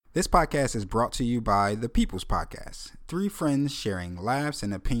This podcast is brought to you by The People's Podcast. Three friends sharing laughs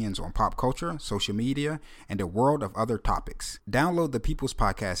and opinions on pop culture, social media, and a world of other topics. Download The People's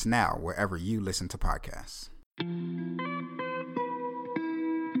Podcast now wherever you listen to podcasts.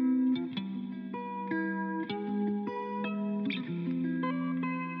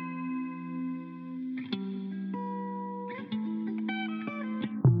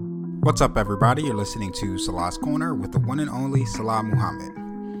 What's up, everybody? You're listening to Salah's Corner with the one and only Salah Muhammad.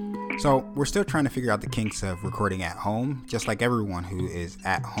 So we're still trying to figure out the kinks of recording at home, just like everyone who is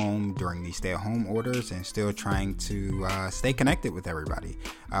at home during these stay-at-home orders and still trying to stay connected with everybody.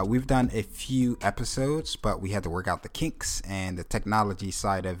 We've done a few episodes, but we had to work out the kinks, and the technology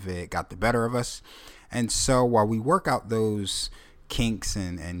side of it got the better of us. And so while we work out those kinks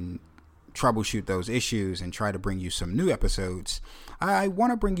and troubleshoot those issues and try to bring you some new episodes, I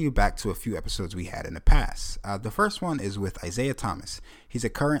want to bring you back to a few episodes we had in the past. The first one is with Isaiah Thomas. He's a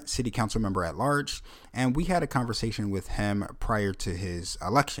current city council member at large, and we had a conversation with him prior to his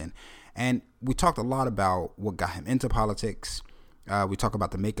election. And we talked a lot about what got him into politics. We talked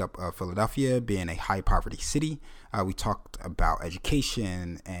about the makeup of Philadelphia being a high poverty city. We talked about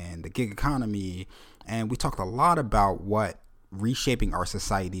education and the gig economy. And we talked a lot about what reshaping our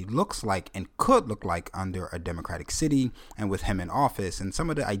society looks like and could look like under a democratic city and with him in office, and some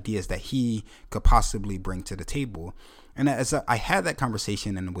of the ideas that he could possibly bring to the table. And as I had that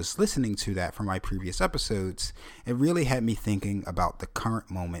conversation and was listening to that from my previous episodes, it really had me thinking about the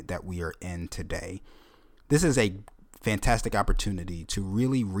current moment that we are in today. This is a fantastic opportunity to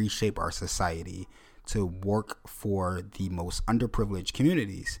really reshape our society, to work for the most underprivileged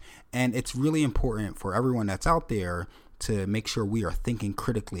communities. And it's really important for everyone that's out there to make sure we are thinking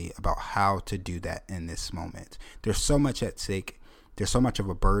critically about how to do that in this moment. There's so much at stake. There's so much of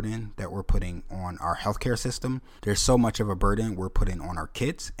a burden that we're putting on our healthcare system. There's so much of a burden we're putting on our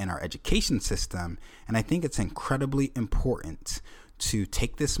kids and our education system. And I think it's incredibly important to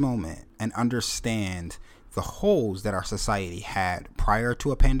take this moment and understand the holes that our society had prior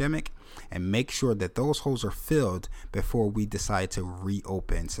to a pandemic and make sure that those holes are filled before we decide to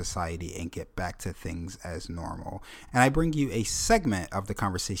reopen society and get back to things as normal. And I bring you a segment of the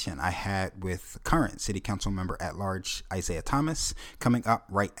conversation I had with current city council member at large, Isaiah Thomas, coming up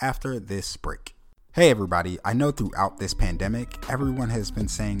right after this break. Hey everybody, I know throughout this pandemic, everyone has been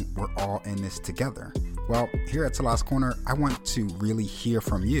saying we're all in this together. Well, here at Salah's Corner, I want to really hear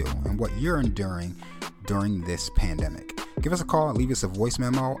from you and what you're enduring during this pandemic. Give us a call, leave us a voice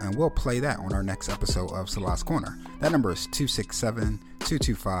memo, and we'll play that on our next episode of Salah's Corner. That number is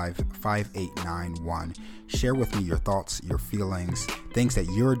 267-225-5891. Share with me your thoughts, your feelings, things that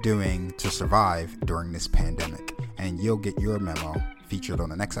you're doing to survive during this pandemic, and you'll get your memo featured on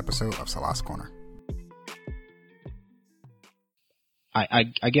the next episode of Salah's Corner. I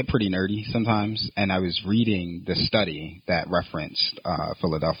get pretty nerdy sometimes, and I was reading the study that referenced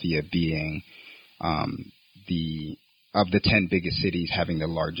Philadelphia being of the 10 biggest cities having the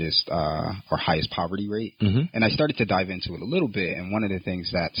largest or highest poverty rate. Mm-hmm. And I started to dive into it a little bit, and one of the things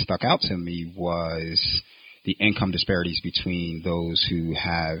that stuck out to me was the income disparities between those who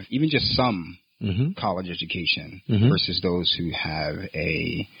have even just some college education versus those who have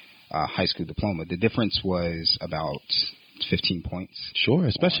a high school diploma. The difference was about 15 points. Sure,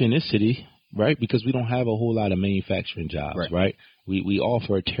 especially in this city, right? Because we don't have a whole lot of manufacturing jobs, right? We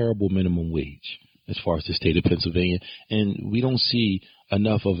offer a terrible minimum wage as far as the state of Pennsylvania, and we don't see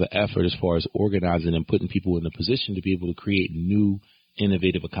enough of an effort as far as organizing and putting people in a position to be able to create new,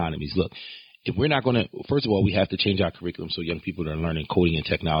 innovative economies. Look, if we're not going to, first of all, we have to change our curriculum so young people are learning coding and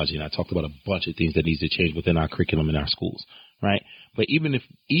technology, and I talked about a bunch of things that needs to change within our curriculum in our schools, right? But even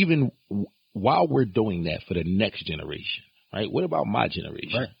while we're doing that for the next generation, right? What about my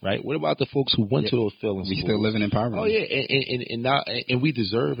generation, right? What about the folks who went to those failing schools? We still living in poverty. Oh, yeah, and we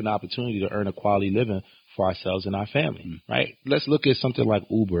deserve an opportunity to earn a quality living for ourselves and our family, right? Let's look at something like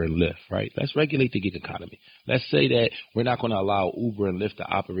Uber and Lyft, right? Let's regulate the gig economy. Let's say that we're not going to allow Uber and Lyft to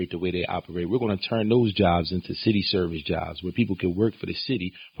operate the way they operate. We're going to turn those jobs into city service jobs where people can work for the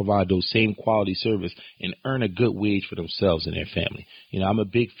city, provide those same quality service, and earn a good wage for themselves and their family. You know, I'm a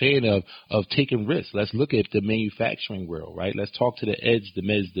big fan of taking risks. Let's look at the manufacturing world, right? Let's talk to the eds, the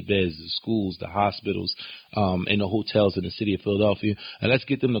meds, the beds, the schools, the hospitals, and the hotels in the city of Philadelphia, and let's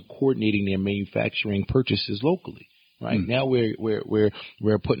get them to coordinating their manufacturing purchases locally. Right now, we're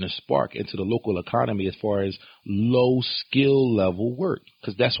putting a spark into the local economy as far as low skill level work.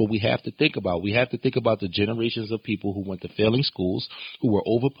 because that's what we have to think about. We have to think about the generations of people who went to failing schools, who were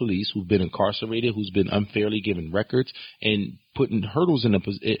over-policed, who've been incarcerated, who's been unfairly given records, and putting hurdles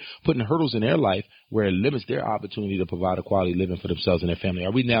in their life where it limits their opportunity to provide a quality living for themselves and their family.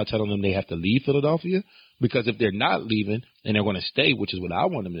 Are we now telling them they have to leave Philadelphia? Because if they're not leaving and they're going to stay, which is what I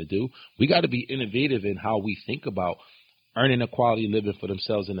want them to do, we got to be innovative in how we think about earning a quality living for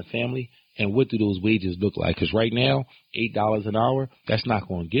themselves and the family. And what do those wages look like? Because right now, $8 an hour, that's not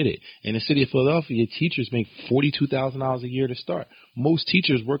going to get it. In the city of Philadelphia, teachers make $42,000 a year to start. Most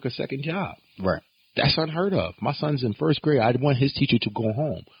teachers work a second job. Right. That's unheard of. My son's in first grade. I'd want his teacher to go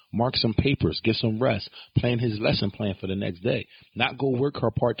home, mark some papers, get some rest, plan his lesson plan for the next day, not go work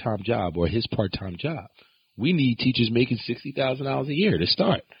her part-time job or his part-time job. We need teachers making $60,000 a year to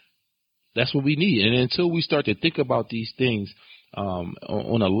start. That's what we need. And until we start to think about these things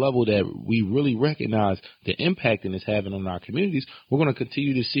on a level that we really recognize the impact it is having on our communities, we're going to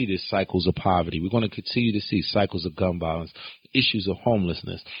continue to see these cycles of poverty. We're going to continue to see cycles of gun violence, issues of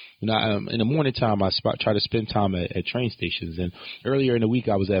homelessness. In the morning time, I try to spend time at train stations. And earlier in the week,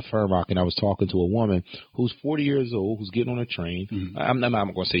 I was at Fern Rock, and I was talking to a woman who's 40 years old, who's getting on a train. Mm-hmm. I'm not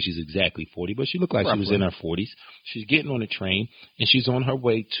going to say she's exactly 40, but she looked like she was in her 40s. She's getting on a train, and she's on her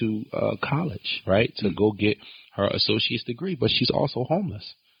way to college, right, to go get her associate's degree, but she's also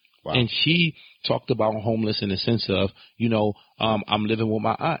homeless. Wow. And she talked about homeless in the sense of, I'm living with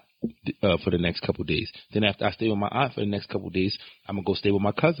my aunt for the next couple of days. Then after I stay with my aunt for the next couple of days, I'm going to go stay with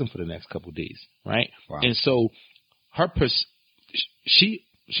my cousin for the next couple of days, right? Wow. And so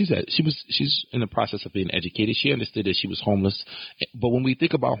she said she's in the process of being educated. She understood that she was homeless. But when we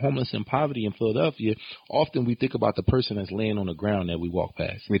think about homeless and poverty in Philadelphia, often we think about the person that's laying on the ground that we walk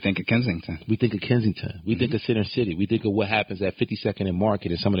past. We think of Kensington. We think of Center City. We think of what happens at 52nd and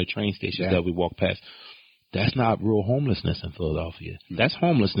Market and some of the train stations that we walk past. That's not real homelessness in Philadelphia. That's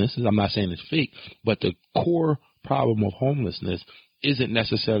homelessness. I'm not saying it's fake, but the core problem of homelessness isn't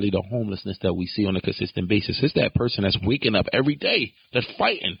necessarily the homelessness that we see on a consistent basis. It's that person that's waking up every day, that's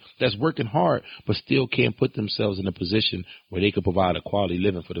fighting, that's working hard, but still can't put themselves in a position where they can provide a quality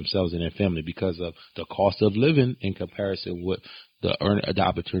living for themselves and their family because of the cost of living in comparison with the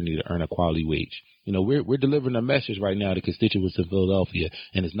opportunity to earn a quality wage. We're delivering a message right now to constituents in Philadelphia,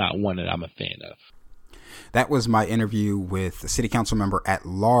 and it's not one that I'm a fan of. That was my interview with the city council member at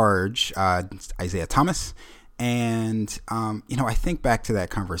large, Isaiah Thomas. And, I think back to that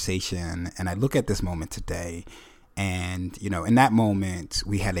conversation and I look at this moment today and, in that moment,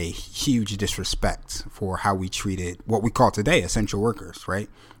 we had a huge disrespect for how we treated what we call today essential workers, right?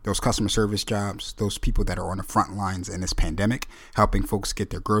 Those customer service jobs, those people that are on the front lines in this pandemic, helping folks get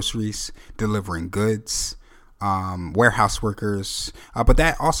their groceries, delivering goods, warehouse workers, but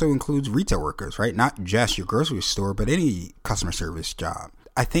that also includes retail workers, right? Not just your grocery store, but any customer service job.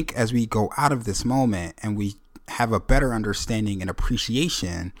 I think as we go out of this moment and we have a better understanding and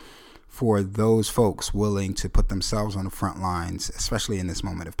appreciation for those folks willing to put themselves on the front lines, especially in this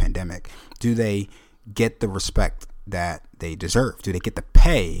moment of pandemic, do they get the respect that they deserve? Do they get the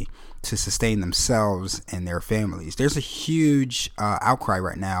pay to sustain themselves and their families? There's a huge outcry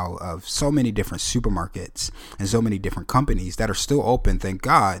right now of so many different supermarkets and so many different companies that are still open, thank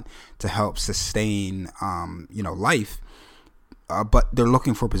God, to help sustain, life. But they're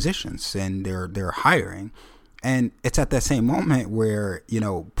looking for positions and they're hiring. And it's at that same moment where,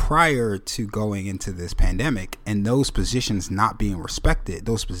 prior to going into this pandemic and those positions not being respected,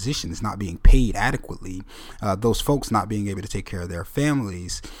 those positions not being paid adequately, those folks not being able to take care of their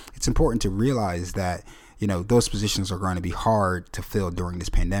families, it's important to realize that, those positions are going to be hard to fill during this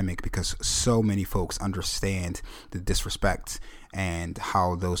pandemic because so many folks understand the disrespect and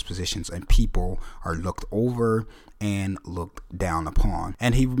how those positions and people are looked over and looked down upon.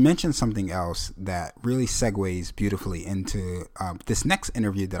 And he mentioned something else that really segues beautifully into this next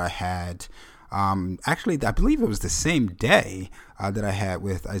interview that I had. Actually, I believe it was the same day that I had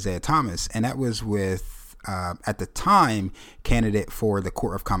with Isaiah Thomas, and that was with at the time, candidate for the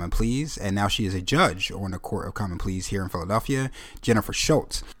Court of Common Pleas, and now she is a judge on the Court of Common Pleas here in Philadelphia, Jennifer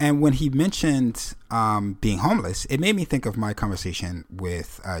Schultz. And when he mentioned being homeless, it made me think of my conversation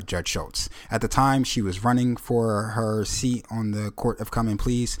with Judge Schultz. At the time, she was running for her seat on the Court of Common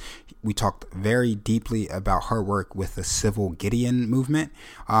Pleas. We talked very deeply about her work with the Civil Gideon movement,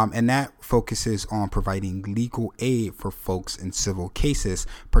 and that focuses on providing legal aid for folks in civil cases,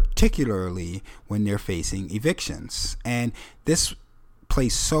 particularly when they're facing evictions. And this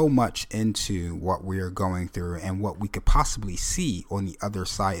plays so much into what we're going through and what we could possibly see on the other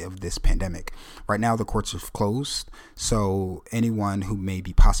side of this pandemic. Right now, the courts are closed, so anyone who may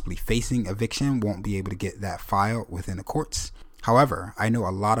be possibly facing eviction won't be able to get that filed within the courts. However, I know a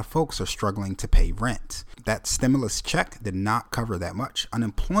lot of folks are struggling to pay rent. That stimulus check did not cover that much.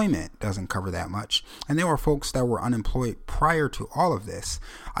 Unemployment doesn't cover that much. And there were folks that were unemployed prior to all of this.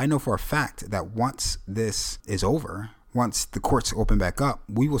 I know for a fact that once this is over, once the courts open back up,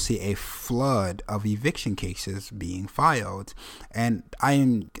 we will see a flood of eviction cases being filed. And I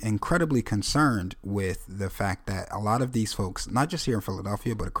am incredibly concerned with the fact that a lot of these folks, not just here in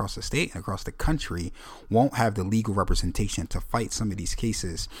Philadelphia, but across the state and across the country, won't have the legal representation to fight some of these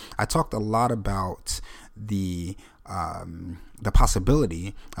cases. I talked a lot about the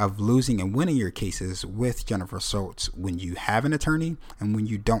possibility of losing and winning your cases with Jennifer Schultz when you have an attorney and when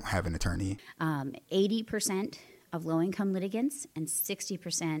you don't have an attorney. 80% of low-income litigants and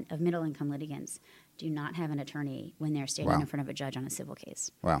 60% of middle-income litigants do not have an attorney when they're standing in front of a judge on a civil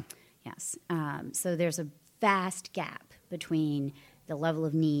case. Wow. Yes. So there's a vast gap between the level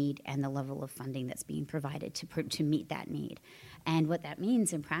of need and the level of funding that's being provided to meet that need. And what that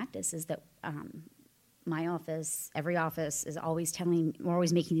means in practice is that my office, every office, is always we're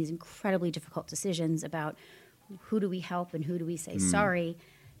always making these incredibly difficult decisions about who do we help and who do we say, sorry,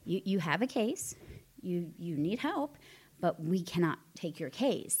 you have a case. You need help, but we cannot take your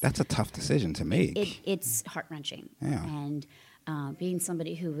case. That's a tough decision to make. It's heart-wrenching. Yeah. And being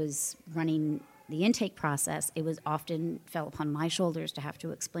somebody who was running the intake process, it was often fell upon my shoulders to have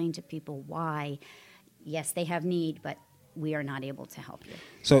to explain to people why, yes, they have need, but we are not able to help you.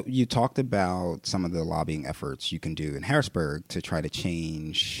 So you talked about some of the lobbying efforts you can do in Harrisburg to try to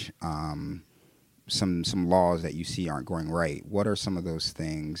change some laws that you see aren't going right. What are some of those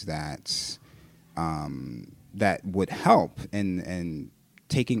things that would help in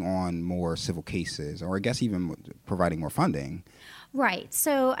taking on more civil cases, or I guess even providing more funding? Right.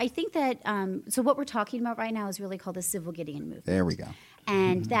 So I think that so what we're talking about right now is really called the Civil Gideon Movement. There we go.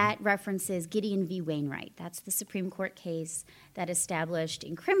 And that references Gideon v. Wainwright. That's the Supreme Court case that established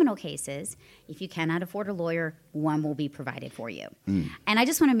in criminal cases, if you cannot afford a lawyer, one will be provided for you. And I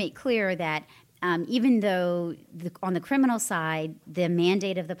just want to make clear that even though on the criminal side, the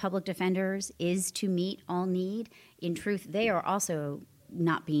mandate of the public defenders is to meet all need, in truth, they are also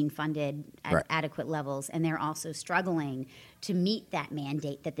not being funded at adequate levels, and they're also struggling to meet that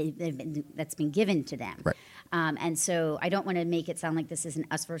mandate that's been given to them. Right. And so I don't want to make it sound like this is an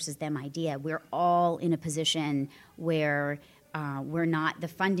us versus them idea. We're all in a position where the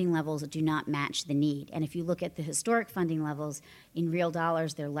funding levels do not match the need. And if you look at the historic funding levels, in real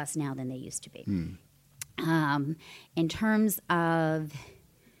dollars, they're less now than they used to be. In terms of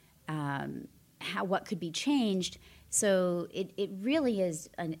what could be changed, so it really is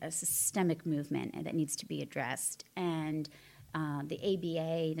a systemic movement that needs to be addressed. And the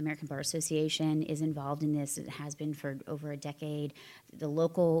ABA, the American Bar Association, is involved in this. It has been for over a decade.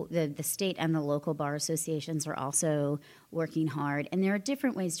 The state and the local bar associations are also working hard, and there are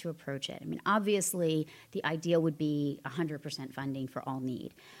different ways to approach it. I mean, obviously, the ideal would be 100% funding for all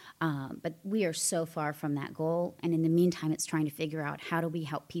need. But we are so far from that goal, and in the meantime, it's trying to figure out how do we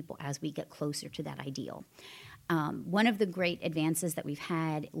help people as we get closer to that ideal. One of the great advances that we've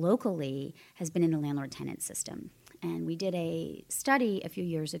had locally has been in the landlord-tenant system. And we did a study a few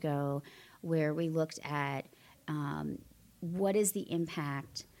years ago where we looked at what is the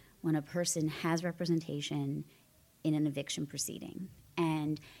impact when a person has representation in an eviction proceeding.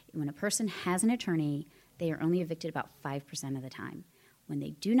 And when a person has an attorney, they are only evicted about 5% of the time. When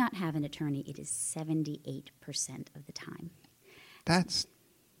they do not have an attorney, it is 78% of the time. That's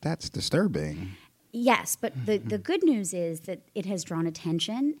disturbing. Yes, but the good news is that it has drawn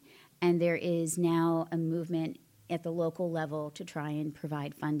attention, and there is now a movement at the local level to try and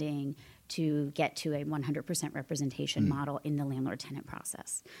provide funding to get to a 100% representation model in the landlord-tenant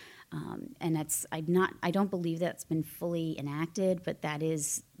process. And I don't believe that's been fully enacted, but that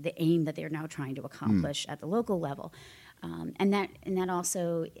is the aim that they're now trying to accomplish at the local level. And that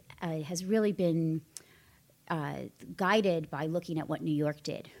also has really been guided by looking at what New York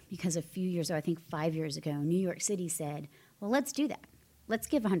did. Because a few years ago, I think 5 years ago, New York City said, well, let's do that. Let's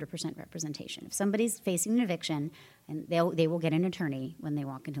give 100% representation. If somebody's facing an eviction, and they will get an attorney when they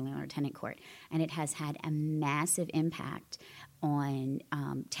walk into landlord-tenant court. And it has had a massive impact on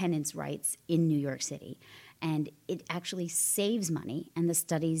tenants' rights in New York City. And it actually saves money. And the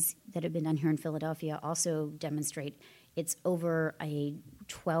studies that have been done here in Philadelphia also demonstrate it's over a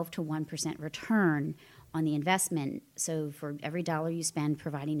 12 to 1% return on the investment. So for every dollar you spend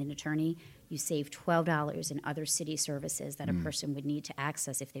providing an attorney, you save $12 in other city services that a person would need to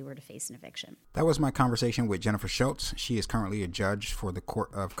access if they were to face an eviction. That was my conversation with Jennifer Schultz. She is currently a judge for the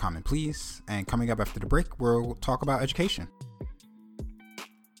Court of Common Pleas. And coming up after the break, we'll talk about education.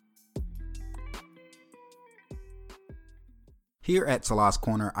 Here at Salah's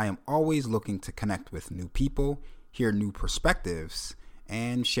Corner, I am always looking to connect with new people, hear new perspectives,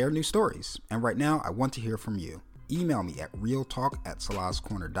 and share new stories. And right now, I want to hear from you. Email me at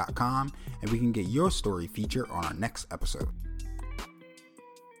realtalk@salahscorner.com and we can get your story featured on our next episode.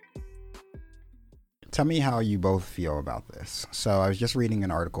 Tell me how you both feel about this. So I was just reading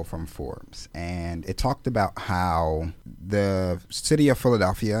an article from Forbes, and it talked about how the city of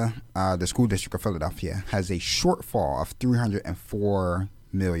Philadelphia, the school district of Philadelphia, has a shortfall of $304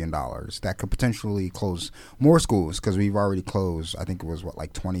 million that could potentially close more schools, because we've already closed, I think it was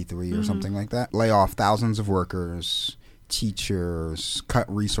 23 or something like that. Lay off thousands of workers, teachers, cut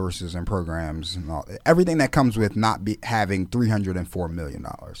resources and programs, and everything that comes with not having $304 million.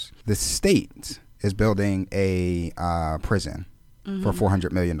 The state is building a prison for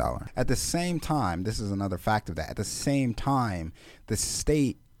 $400 million. At the same time, this is another fact of that. At the same time, the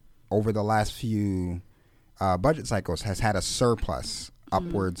state, over the last few budget cycles, has had a surplus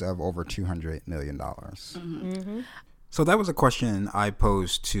upwards of over $200 million. So that was a question I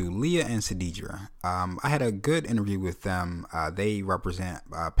posed to Leah and Sadidra. I had a good interview with them. They represent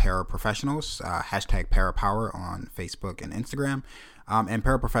paraprofessionals, hashtag parapower on Facebook and Instagram. And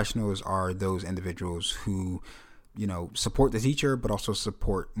paraprofessionals are those individuals who, support the teacher, but also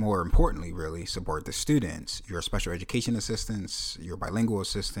more importantly, really support the students. Your special education assistants, your bilingual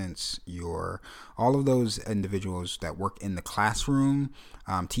assistants, all of those individuals that work in the classroom,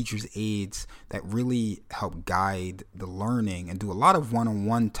 teachers' aides that really help guide the learning and do a lot of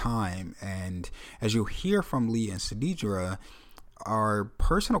one-on-one time. And as you'll hear from Leah and Sadidra, are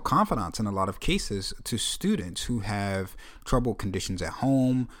personal confidants in a lot of cases to students who have trouble conditions at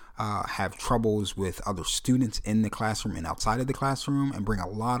home, have troubles with other students in the classroom and outside of the classroom, and bring a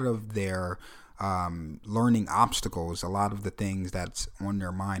lot of their learning obstacles, a lot of the things that's on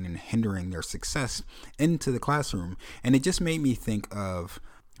their mind and hindering their success into the classroom. And this just made me think of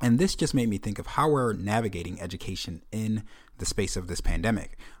how we're navigating education in the space of this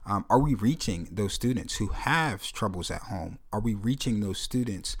pandemic. Are we reaching those students who have troubles at home? Are we reaching those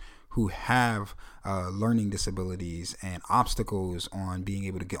students who have learning disabilities and obstacles on being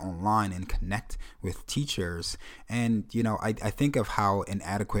able to get online and connect with teachers? And, I think of how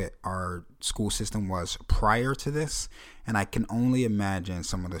inadequate our school system was prior to this, and I can only imagine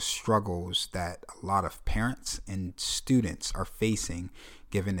some of the struggles that a lot of parents and students are facing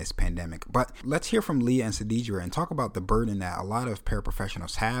given this pandemic. But let's hear from Leah and Sadidra and talk about the burden that a lot of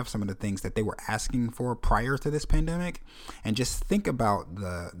paraprofessionals have, some of the things that they were asking for prior to this pandemic, and just think about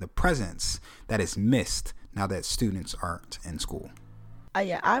the presence that is missed now that students aren't in school.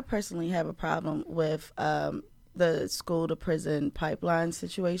 I personally have a problem with the school to prison pipeline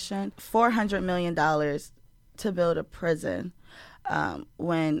situation. $400 million to build a prison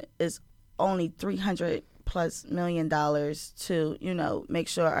when it's only $300+ million to, make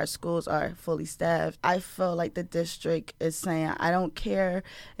sure our schools are fully staffed. I feel like the district is saying, I don't care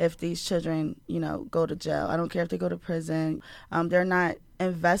if these children, go to jail. I don't care if they go to prison. They're not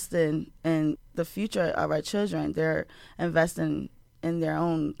investing in the future of our children. They're investing in their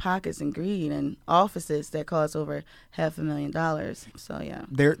own pockets and greed and offices that cost over $500,000. So, yeah.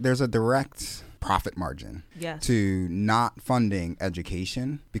 There's a direct profit margin to not funding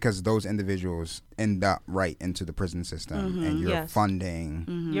education, because those individuals end up right into the prison system, and you're funding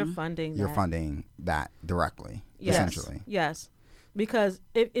that directly, essentially. Yes, because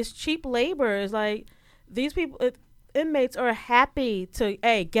it's cheap labor. It's like these people, inmates are happy to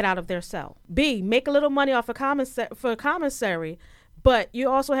A, get out of their cell, B, make a little money off for commissary, but you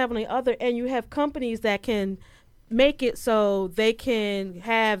also have on the other end, you have companies that can make it so they can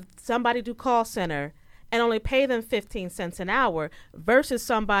have somebody do call center and only pay them 15 cents an hour versus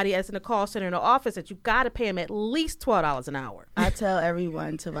somebody as in a call center in the office that you got to pay them at least $12 an hour. I tell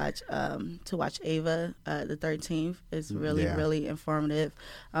everyone to watch Ava, the 13th. It's really informative.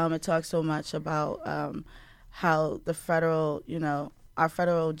 It talks so much about how the federal, our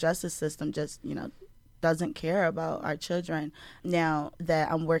federal justice system just, doesn't care about our children. Now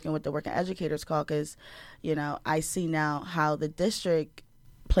that I'm working with the Working Educators Caucus, I see now how the district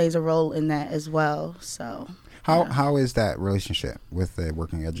plays a role in that as well. So how is that relationship with the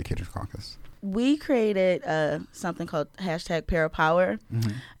Working Educators Caucus? We created something called hashtag Parapower.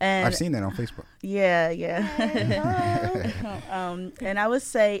 And I've seen that on Facebook. Yeah. And I would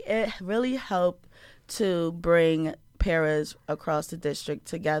say it really helped to bring paras across the district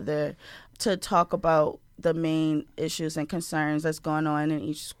together to talk about the main issues and concerns that's going on in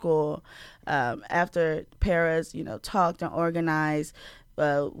each school. After paras, talked and organized,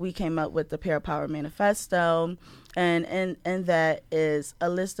 we came up with the Parapower Manifesto, and that is a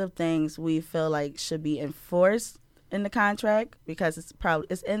list of things we feel like should be enforced in the contract because it's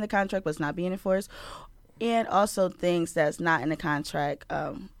in the contract but it's not being enforced, and also things that's not in the contract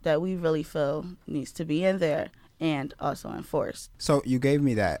that we really feel needs to be in there and also enforced. So you gave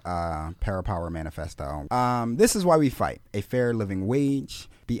me that Parapower Manifesto. This is why we fight: a fair living wage,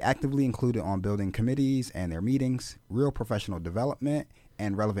 be actively included on building committees and their meetings, real professional development,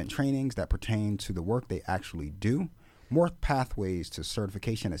 and relevant trainings that pertain to the work they actually do, more pathways to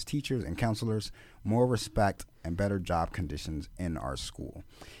certification as teachers and counselors, more respect and better job conditions in our school.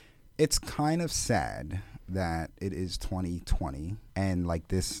 It's kind of sad that it is 2020 and like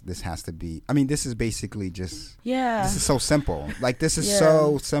this has to be, I mean, this is basically just, this is so simple. Like this is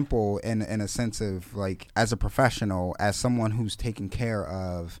so simple in a sense of like, as a professional, as someone who's taking care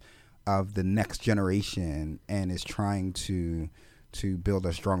of the next generation and is trying to build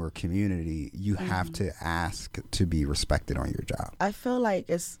a stronger community, you have to ask to be respected on your job. I feel like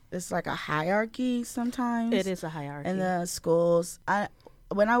it's like a hierarchy sometimes. It is a hierarchy. In the schools.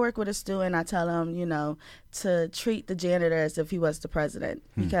 When I work with a student, I tell them, to treat the janitor as if he was the president.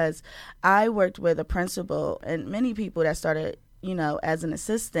 Because I worked with a principal and many people that started, as an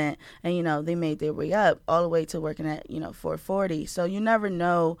assistant and, they made their way up all the way to working at, 440. So you never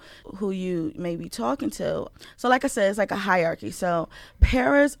know who you may be talking to. So like I said, it's like a hierarchy. So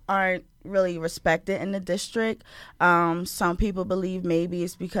paras aren't really respected in the district. Some people believe maybe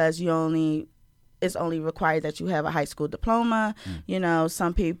it's because it's only required that you have a high school diploma.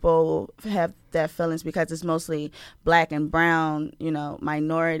 Some people have that feelings because it's mostly black and brown,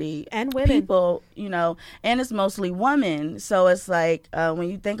 minority and women people, and it's mostly women. So it's like when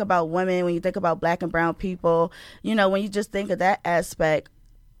you think about women, when you think about black and brown people, when you just think of that aspect,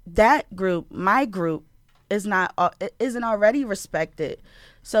 that group, my group, isn't already respected.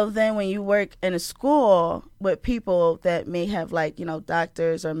 So then when you work in a school with people that may have like,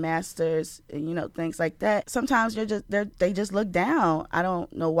 doctors or masters, and, things like that, sometimes they just look down. I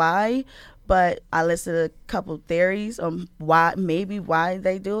don't know why, but I listed a couple theories on why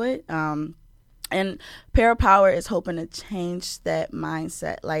they do it. And Parapower is hoping to change that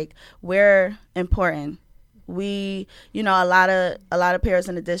mindset. Like, we're important. We, a lot of parents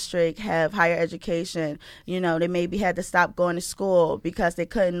in the district have higher education. They maybe had to stop going to school because they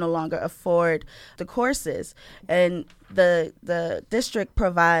couldn't no longer afford the courses. And the district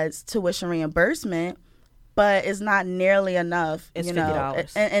provides tuition reimbursement, but it's not nearly enough. It's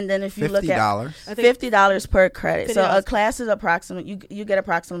 $50. And then if you look at $50 per credit. $50. So a class is approximately, you get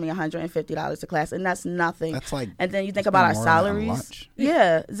approximately $150 a class, and that's nothing. That's like, and then you think about our salaries.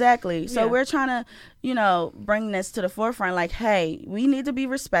 Yeah, exactly. So we're trying to, bring this to the forefront. Like, hey, we need to be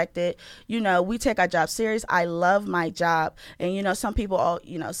respected. We take our job serious. I love my job. And, some people all,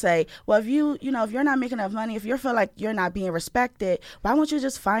 say, well, if if you're not making enough money, if you feel like you're not being respected, why won't you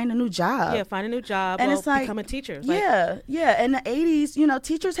just find a new job? Yeah, find a new job. And it's like, become a teacher. Yeah. In the 80s,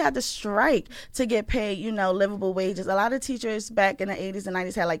 teachers had to strike to get paid, livable wages. A lot of teachers back in the 80s and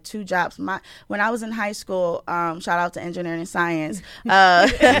 90s had like 2 jobs. When I was in high school, shout out to engineering and science.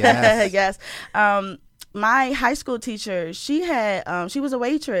 Yes. My high school teacher, she was a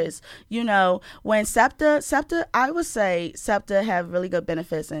waitress. When SEPTA, I would say SEPTA have really good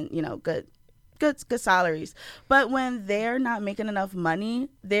benefits and, good salaries. But when they're not making enough money,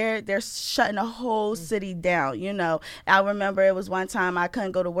 they're shutting the whole city down. I remember it was one time I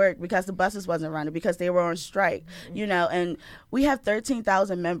couldn't go to work because the buses wasn't running because they were on strike, and we have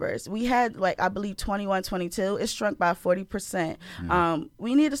 13,000 members. We had I believe 21, 22. It shrunk by 40%.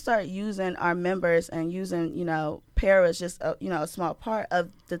 We need to start using our members and using, paras, just a small part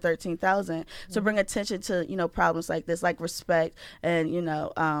of the 13,000 to bring attention to, problems like this, like respect and,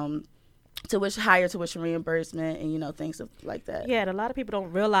 higher tuition reimbursement and things like that. Yeah, and a lot of people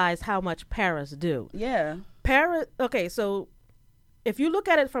don't realize how much paras do. Yeah. Okay, so if you look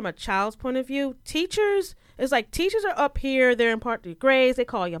at it from a child's point of view, teachers are up here, they're in part of your grades, they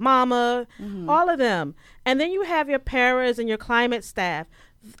call your mama, all of them. And then you have your paras and your climate staff.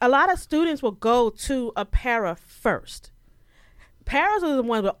 A lot of students will go to a para first. Paras are the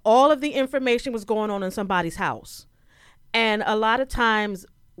ones where all of the information was going on in somebody's house. And a lot of times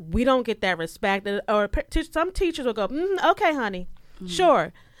we don't get that respect, or some teachers will go, okay, honey,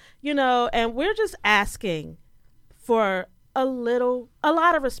 sure, and we're just asking for a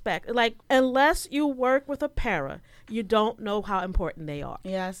lot of respect. Like, unless you work with a para, you don't know how important they are.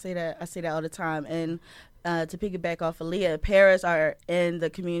 Yeah, I say that all the time. And to piggyback off of Leah, paras are in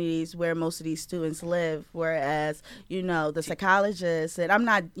the communities where most of these students live, whereas, the psychologists, and I'm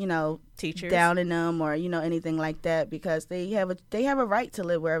not, teachers down in them or, anything like that, because they have a right to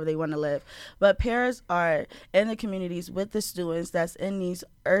live wherever they want to live. But paras are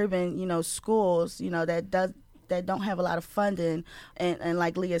that don't have a lot of funding, and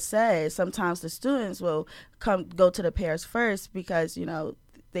like Leah said, sometimes the students will go to the parents first because, you know,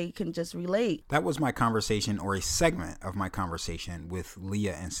 they can just relate. That was my conversation, or a segment of my conversation, with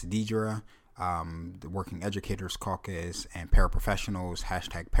Leah and Sadidra, the Working Educators Caucus and paraprofessionals,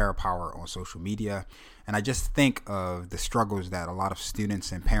 #Parapower on social media. And I just think of the struggles that a lot of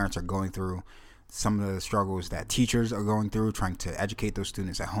students and parents are going through, some of the struggles that teachers are going through, trying to educate those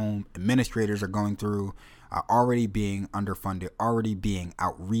students at home, administrators are going through, already being underfunded, already being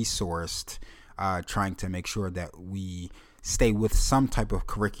out-resourced, trying to make sure that we stay with some type of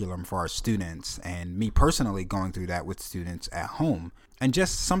curriculum for our students, and me personally going through that with students at home. And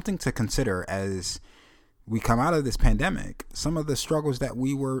just something to consider as we come out of this pandemic, some of the struggles that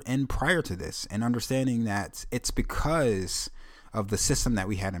we were in prior to this, and understanding that it's because of the system that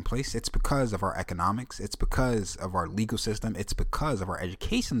we had in place. It's because of our economics. It's because of our legal system. It's because of our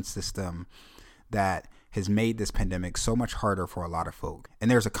education system that has made this pandemic so much harder for a lot of folk.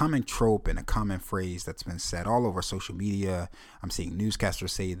 And there's a common trope and a common phrase that's been said all over social media. I'm seeing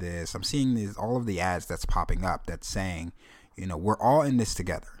newscasters say this. I'm seeing all of the ads that's popping up that's saying, you know, we're all in this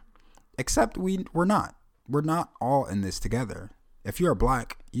together. Except we're not. We're not all in this together. If you're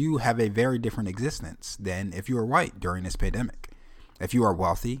Black, you have a very different existence than if you are white during this pandemic. If you are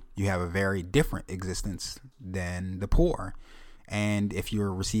wealthy, you have a very different existence than the poor. And if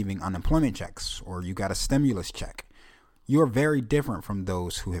you're receiving unemployment checks or you got a stimulus check, you're very different from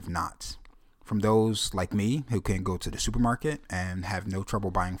those who have not. From those like me who can go to the supermarket and have no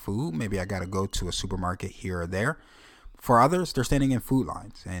trouble buying food. Maybe I got to go to a supermarket here or there. For others, they're standing in food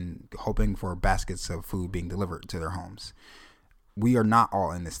lines and hoping for baskets of food being delivered to their homes. We are not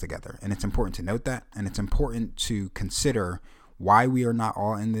all in this together. And it's important to note that. And it's important to consider why we are not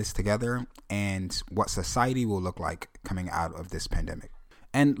all in this together and what society will look like coming out of this pandemic.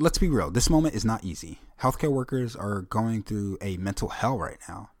 And let's be real, this moment is not easy. Healthcare workers are going through a mental hell right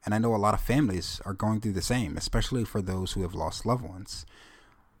now. And I know a lot of families are going through the same, especially for those who have lost loved ones.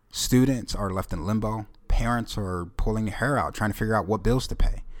 Students are left in limbo. Parents are pulling their hair out, trying to figure out what bills to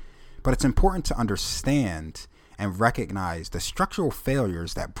pay. But it's important to understand and recognize the structural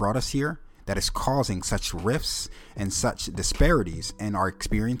failures that brought us here, that is causing such rifts and such disparities in our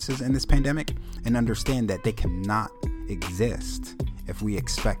experiences in this pandemic, and understand that they cannot exist if we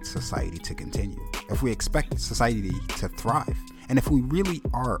expect society to continue, if we expect society to thrive. And if we really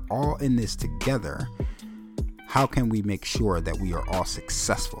are all in this together, how can we make sure that we are all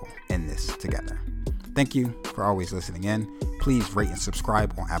successful in this together? Thank you for always listening in. Please rate and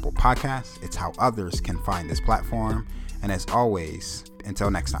subscribe on Apple Podcasts. It's how others can find this platform. And as always,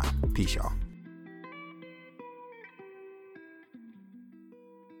 until next time, peace, y'all.